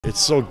it's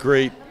so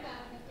great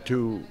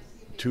to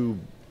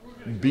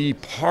be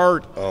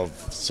part of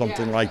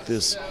something like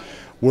this,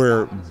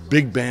 where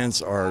big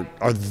bands are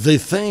the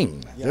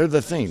thing. They're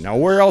the thing. Now,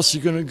 where else are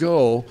you going to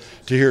go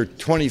to hear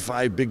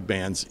 25 big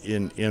bands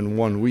in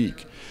 1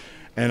 week?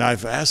 And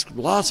I've asked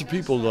lots of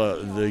people,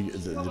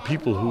 the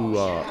people who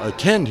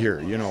attend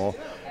here, you know,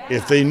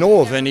 if they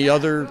know of any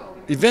other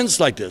events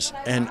like this,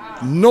 and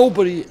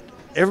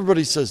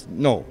everybody says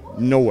no,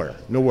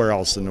 nowhere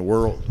else in the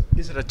world.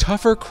 Is it a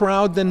tougher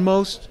crowd than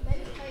most?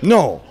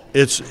 No,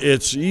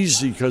 it's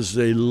easy because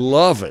they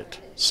love it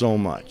so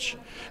much,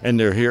 and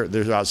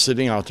they're out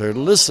sitting out there to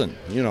listen.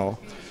 You know,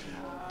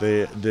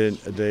 they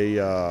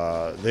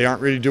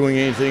aren't really doing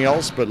anything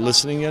else but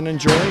listening and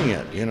enjoying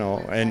it. You know,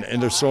 and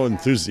they're so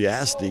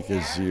enthusiastic,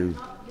 as you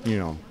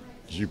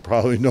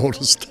probably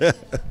noticed.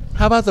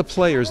 How about the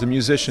players, the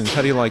musicians?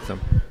 How do you like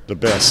them? The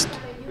best.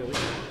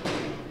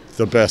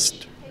 The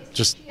best.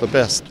 Just the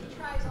best.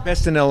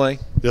 Best in L.A.?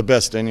 The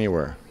best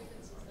anywhere.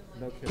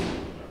 No kidding.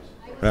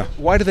 Yeah.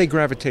 Why do they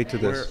gravitate to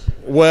this?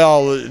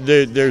 Well, I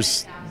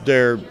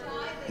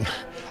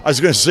was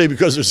going to say,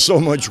 because there's so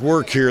much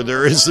work here,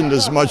 there isn't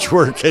as much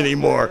work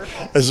anymore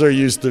as there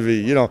used to be,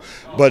 you know.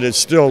 But it's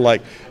still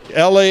like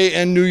L.A.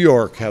 and New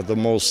York have the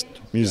most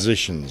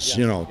musicians,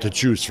 you know, to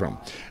choose from,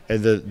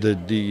 and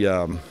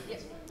the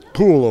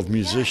pool of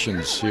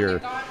musicians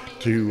here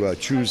to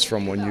choose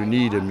from when you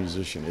need a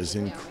musician is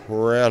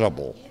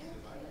incredible.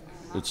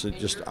 It's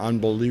just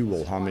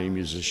unbelievable how many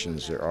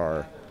musicians there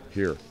are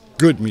here.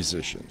 Good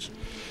musicians.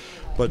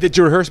 But did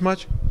you rehearse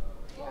much?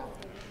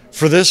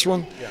 For this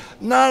one? Yeah.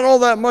 Not all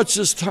that much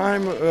this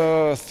time.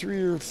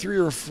 Three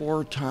or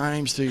four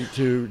times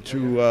to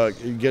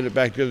get it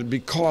back together,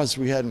 because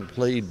we hadn't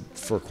played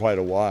for quite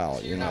a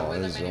while. You know,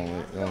 is the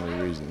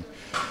only reason.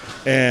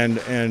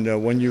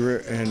 And when you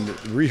were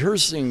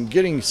rehearsing,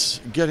 getting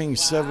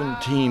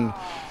 17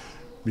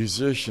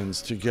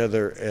 musicians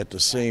together at the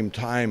same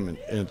time and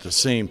at the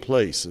same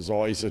place is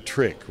always a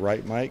trick,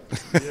 right, Mike?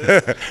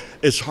 Yeah.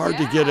 It's hard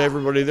to get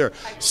everybody there.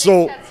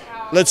 So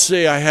let's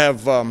say I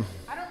have 4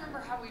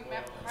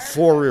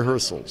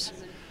 rehearsals.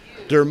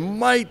 There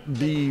might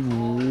be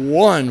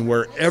one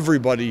where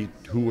everybody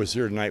who was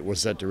here tonight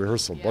was at the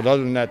rehearsal, but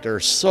other than that, there are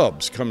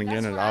subs coming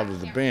in and out of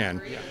the band.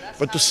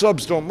 But the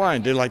subs don't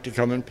mind. They like to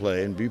come and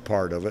play and be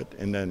part of it,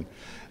 and then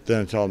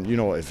tell them, you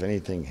know, if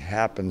anything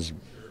happens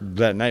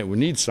that night, we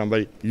need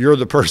somebody, you're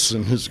the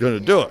person who's going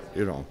to do it,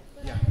 you know.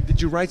 Did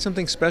you write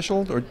something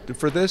special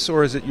for this,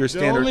 or is it your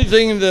standard? The only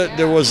thing that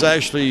there was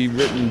actually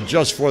written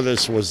just for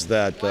this was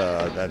that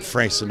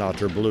Frank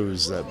Sinatra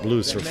blues, that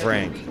Blues for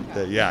Frank.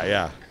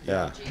 Yeah.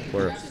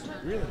 Where,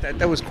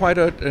 that was quite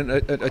a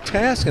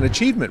task, an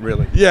achievement,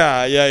 really.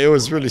 Yeah, it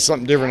was really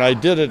something different. I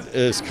did it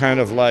as kind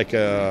of like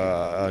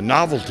a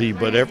novelty,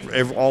 but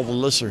all the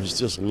listeners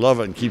just love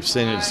it and keep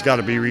saying it's got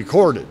to be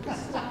recorded.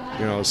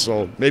 You know,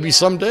 so maybe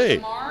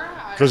someday,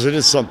 because it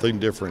is something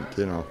different,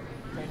 you know.